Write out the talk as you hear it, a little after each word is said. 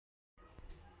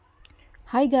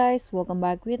Hi guys, welcome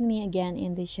back with me again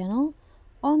in this channel.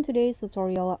 On today's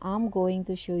tutorial, I'm going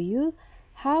to show you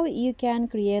how you can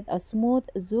create a smooth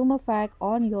zoom effect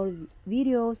on your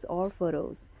videos or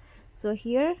photos. So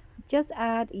here, just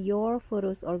add your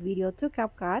photos or video to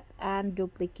CapCut and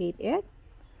duplicate it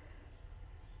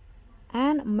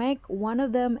and make one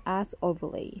of them as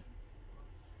overlay.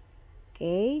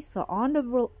 Okay, so on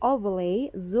the overlay,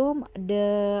 zoom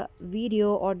the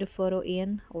video or the photo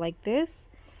in like this.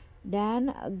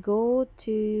 Then go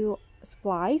to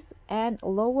splice and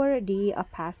lower the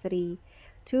opacity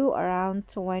to around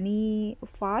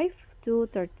 25 to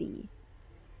 30.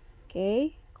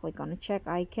 Okay, click on the check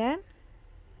icon.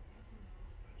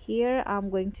 Here I'm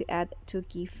going to add 2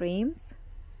 keyframes,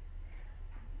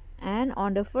 and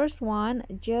on the first one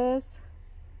just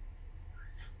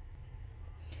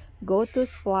go to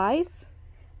splice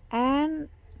and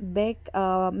make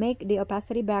the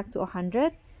opacity back to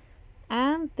 100,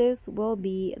 and this will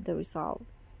be the result.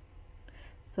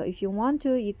 So if you want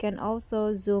to, you can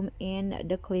also zoom in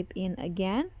the clip in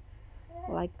again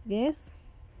like this.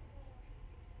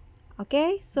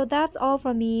 Okay, so that's all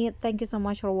from me. Thank you so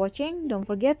much for watching. Don't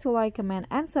forget to like, comment,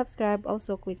 and subscribe.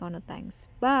 Also click on the thanks.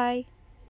 Bye.